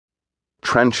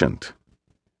Trenchant.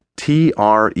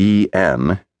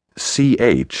 Trenchant.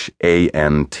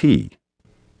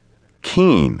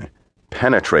 Keen,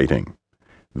 penetrating,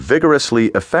 vigorously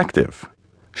effective,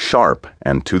 sharp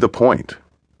and to the point.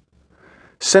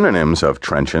 Synonyms of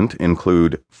trenchant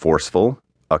include forceful,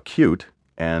 acute,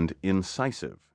 and incisive.